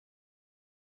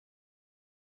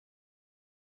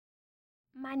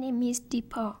My name is Dee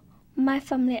Paw. My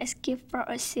family escaped from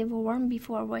a civil war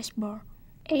before I was born.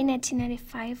 In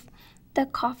 1995, the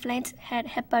conflict had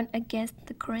happened against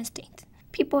the current state.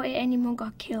 People and animals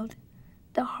got killed.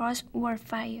 The horses were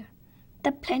fired.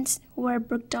 The plants were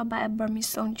broken down by Burmese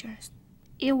soldiers.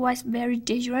 It was very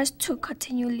dangerous to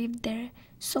continue live there,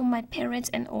 so my parents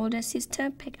and older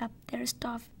sister picked up their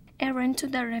stuff and ran to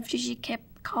the refugee camp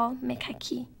called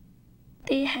Mekaki.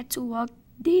 They had to walk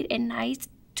day and night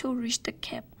to reach the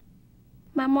camp.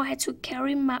 My mom had to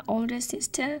carry my older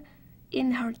sister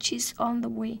in her chest on the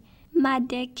way. My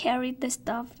dad carried the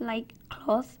stuff like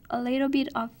clothes, a little bit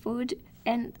of food,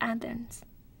 and others.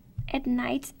 At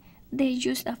night, they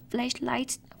used a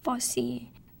flashlight for seeing.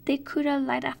 They couldn't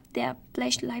light up their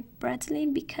flashlight brightly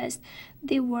because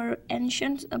they were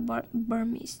anxious about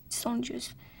Burmese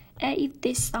soldiers, and if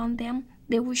they saw them,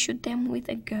 they would shoot them with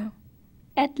a gun.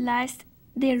 At last,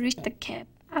 they reached the camp.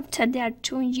 After their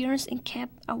 2 years in camp,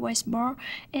 I was born,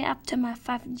 and after my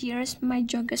 5 years, my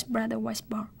youngest brother was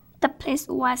born. The place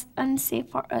was unsafe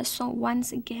for us, so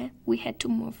once again, we had to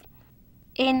move.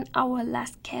 In our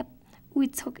last camp, we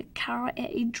took a car and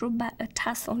it drove by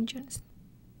attack soldiers.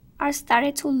 I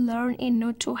started to learn in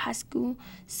Noto High School,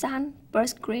 some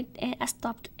first grade, and I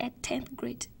stopped at 10th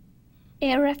grade.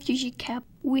 In a refugee camp,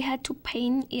 we had to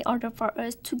paint in order for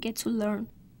us to get to learn.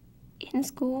 In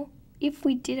school, if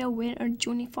we didn't wear a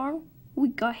uniform, we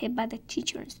got hit by the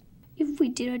teachers. If we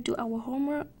didn't do our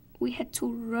homework, we had to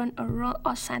run around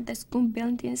outside the school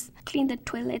buildings, clean the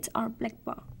toilets or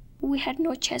blackboard. We had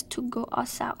no chance to go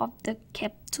outside of the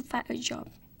camp to find a job.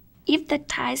 If the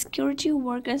Thai security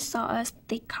workers saw us,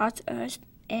 they caught us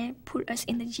and put us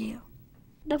in the jail.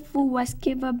 The food was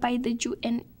given by the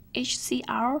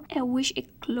UNHCR, and which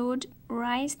included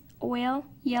rice, oil,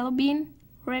 yellow bean,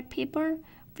 red pepper,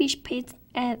 fish paste,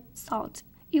 and salt.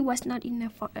 It was not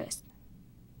enough for us.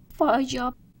 For a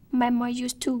job, my mom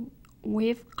used to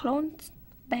weave clothes,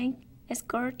 bank,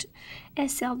 escort, and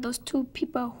sell those to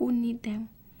people who need them.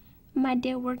 My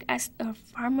dad worked as a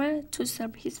farmer to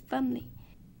serve his family.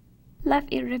 Life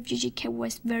in refugee camp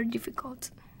was very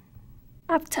difficult.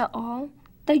 After all,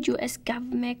 the U.S.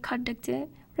 government conducted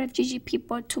refugee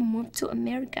people to move to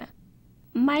America.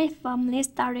 My family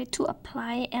started to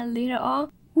apply, and later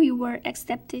on, we were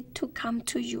accepted to come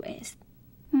to U.S.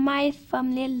 My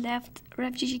family left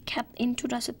refugee camp in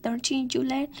 2013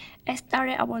 July and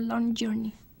started our long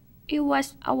journey. It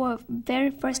was our very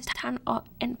first time on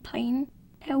an plane,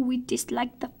 and we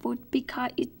disliked the food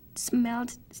because it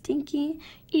smelled stinky,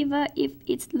 even if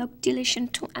it looked delicious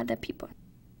to other people.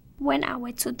 When I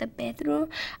went to the bathroom,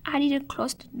 I didn't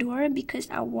close the door because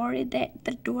I worried that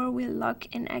the door will lock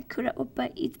and I couldn't open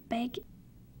it back.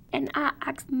 And I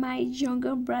asked my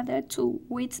younger brother to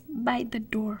wait by the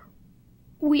door.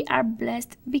 We are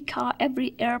blessed because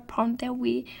every airport that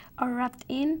we arrived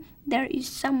in, there is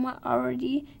someone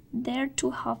already there to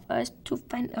help us to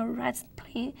find a right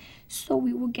plane so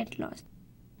we will get lost.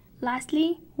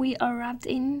 Lastly, we arrived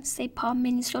in St. Paul,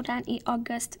 Minnesota in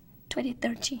August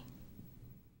 2013.